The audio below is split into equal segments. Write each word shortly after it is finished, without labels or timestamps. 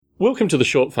Welcome to the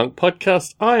Short Funk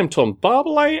Podcast. I am Tom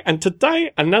Barbalet, and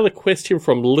today another question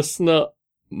from listener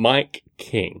Mike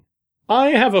King. I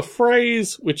have a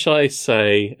phrase which I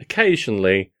say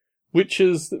occasionally, which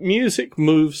is that music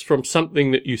moves from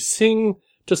something that you sing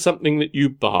to something that you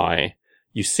buy.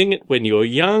 You sing it when you're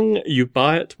young, you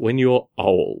buy it when you're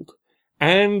old.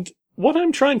 And what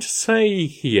I'm trying to say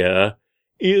here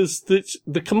is that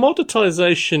the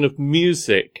commoditization of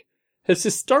music has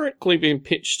historically been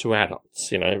pitched to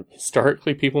adults.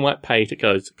 Historically people might pay to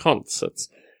go to concerts.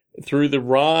 Through the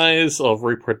rise of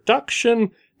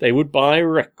reproduction, they would buy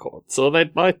records, or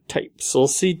they'd buy tapes, or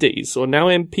CDs, or now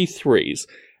MP3s.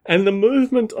 And the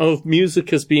movement of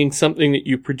music as being something that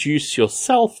you produce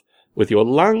yourself with your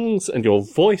lungs and your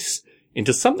voice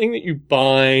into something that you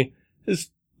buy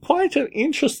is quite an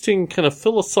interesting kind of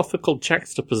philosophical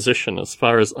juxtaposition as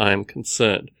far as I am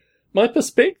concerned. My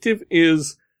perspective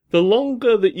is the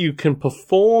longer that you can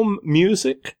perform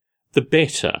music, the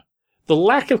better. The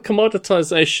lack of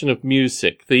commoditization of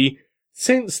music, the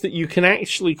sense that you can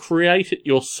actually create it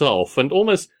yourself and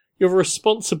almost you have a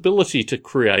responsibility to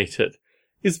create it,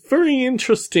 is very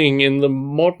interesting in the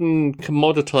modern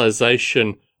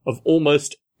commoditization of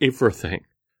almost everything.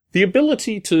 The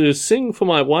ability to sing for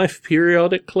my wife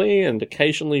periodically and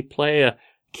occasionally play a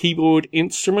keyboard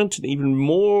instrument and even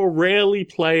more rarely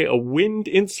play a wind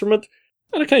instrument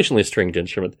and occasionally a stringed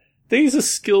instrument. These are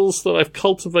skills that I've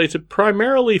cultivated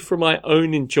primarily for my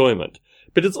own enjoyment,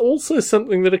 but it's also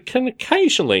something that it can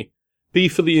occasionally be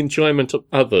for the enjoyment of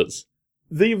others.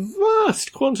 The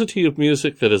vast quantity of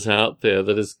music that is out there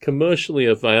that is commercially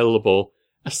available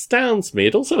astounds me.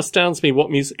 It also astounds me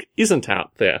what music isn't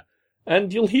out there.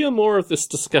 And you'll hear more of this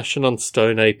discussion on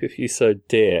Stone Ape if you so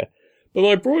dare. But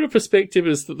my broader perspective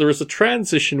is that there is a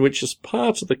transition which is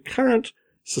part of the current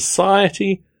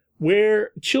society where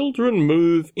children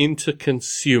move into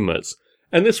consumers.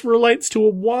 And this relates to a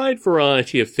wide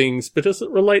variety of things, but as it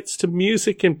relates to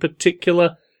music in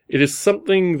particular, it is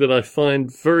something that I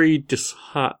find very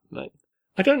disheartening.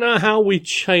 I don't know how we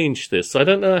change this. I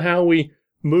don't know how we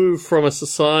move from a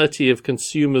society of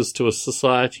consumers to a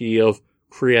society of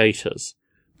creators.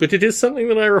 But it is something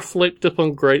that I reflect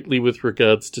upon greatly with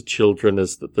regards to children,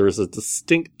 is that there is a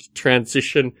distinct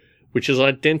transition which is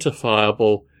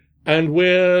identifiable, and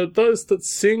where those that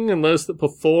sing and those that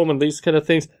perform and these kind of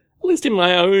things, at least in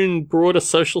my own broader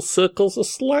social circles, are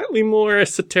slightly more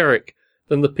esoteric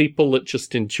than the people that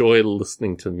just enjoy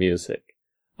listening to music.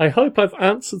 I hope I've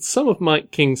answered some of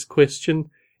Mike King's question.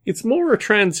 It's more a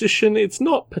transition. It's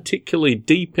not particularly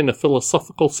deep in a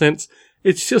philosophical sense.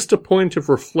 It's just a point of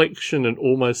reflection and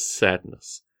almost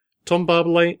sadness. Tom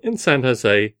Barbalet in San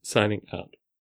Jose, signing out.